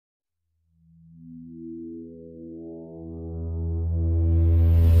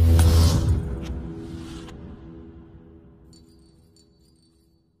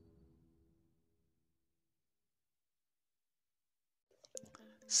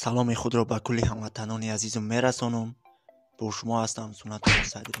سلام خود را به کل هموطنان عزیزم میرسانم. با شما هستم سنت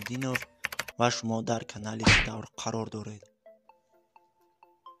صدرالدینов و شما در کانال CHITAVR قرار دارید.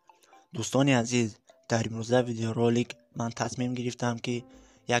 دوستان عزیز، در امروزه ویدیو رولик من تصمیم گرفتم که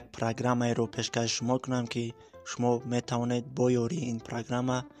یک پروگرام را پیشکش شما کنم که شما میتوانید با یاری این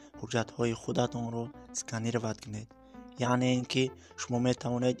پروگرام حجت های خودتان را سکنیروت کنید. یعنی اینکه شما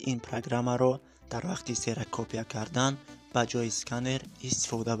میتوانید این پروگرام را در وقت کسرکopia کردن به جای اسکنر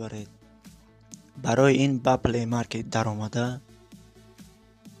استفاده برید. برای این به پلی مارکت در آمده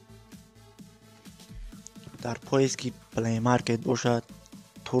در پاییز که پلی مارکت باشد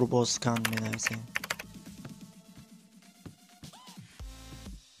توربو سکن می نویسیم.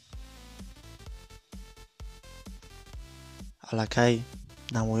 الکی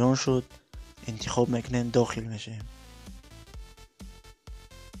نمایان شد، انتخاب میکنیم، داخل میشیم.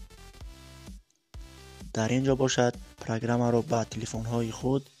 در اینجا باشد پروگرام را با تلفن های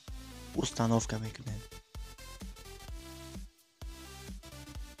خود استانوفکا میکنیم.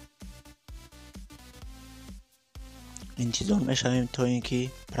 انتظار میشویم تا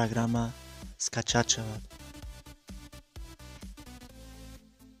اینکه پروگرام سکچت شود.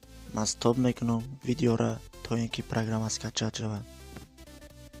 من استاپ میکنم ویدیو را تا اینکه پروگرام سکچت شود.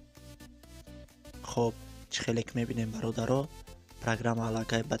 خب چخیلک میبینیم برادرها، پروگرام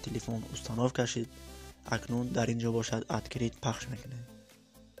الکی به تلفن استانوفکا شد. اکنون در اینجا باشد ادکریت پخش میکنیم.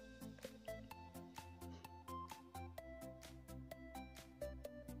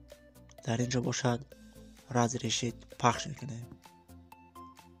 در اینجا باشد رشید پخش میکنیم.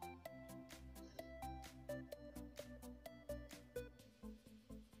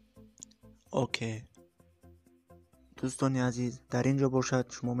 اوکی دوستان عزیز، در اینجا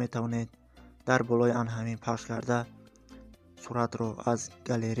باشد شما میتوانید در بالای آن همین پخش کرده صورت را از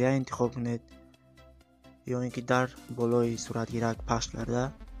گالری انتخاب کنید، یا اینکه در بالای صورتگیرک پخش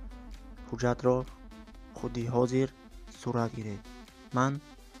کرده حجت را خودی حاضر صورت گیرید. من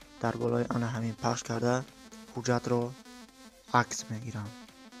در بالای آن همین پخش کرده حجت را عکس میگیرم.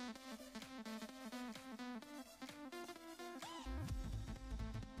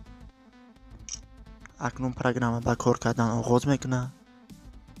 اکنون پروگرام با کار کردن آغاز میکنه.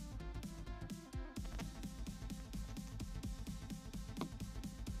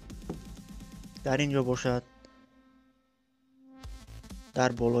 در اینجا باشد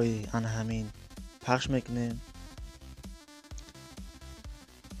در بالای آن همین پخش میکنیم.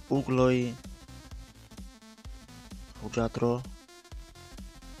 اوگلای حجت را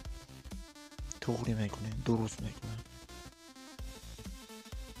توغری میکنیم، درست میکنیم.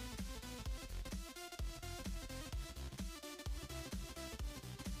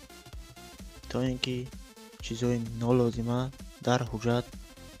 تا اینکه چیزای نالازمه در حجت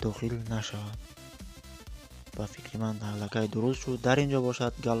داخل نشود. با فکر من الکی درست شد. در اینجا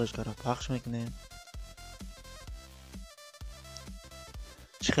باشد گالشکا را پخش میکنیم.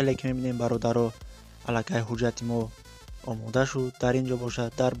 چخیلک میبینیم برادرها الکی حجت ما آماده شد. در اینجا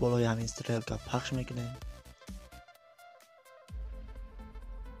باشد در بالای همین استرلکا پخش میکنیم.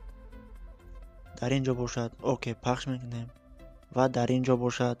 در اینجا باشد اوکی پخش میکنیم و در اینجا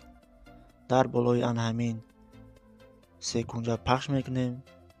باشد در بالای آن همین سکونجا پخش میکنیم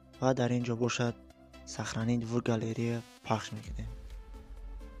و در اینجا باشد سخرانید و گالری پخش میکنیم.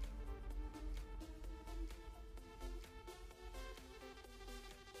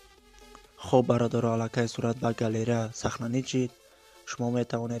 خب برادرها الکی صورت به گالری سخرانید شد. شما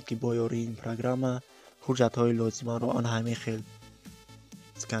میتوانید که با یاری این پروگرام حجت های لازمه را آن همین خیل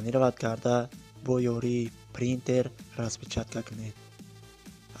سکنیروت کرده با یاری پرینتر رسم کنید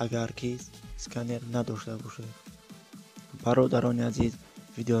اگر که سکنر نداشته باشید. برادران عزیز،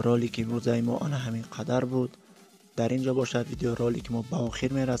 ویدیو رولик امروزه ما آن همین قدر بود. در اینجا باشد ویدیو رولик ما به آخر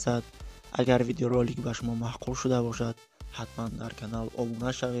میرسد. اگر ویدیو رولик به شما معقول شده باشد حتما در کانال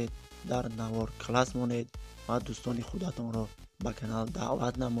ابونه شوید، در نوار کلاس مانید و دوستان خودتان را به کانال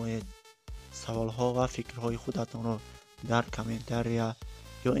دعوت نمایید. سوال ها و فکرهای خودتان را در کامنتاریا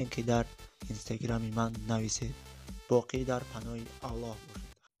یا اینکه در اینستاگرام من نویسید. باقی در پناه الله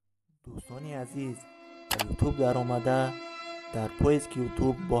باشید. دوستان عزیز، به یوتیوب در آمده در پاییز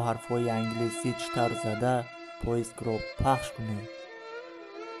یوتیوب با حرفهای انگلیسی چتر زده پاییز رو پخش کنید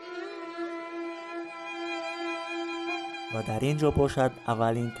و در اینجا باشد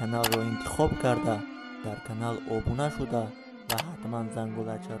اولین کانال رو انتخاب کرده در کانال ابونه شده و حتما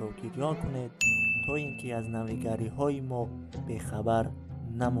زنگولچه رو گریان کنید تا اینکه از نویگری های ما بخبر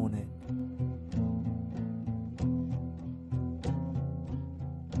نمانید.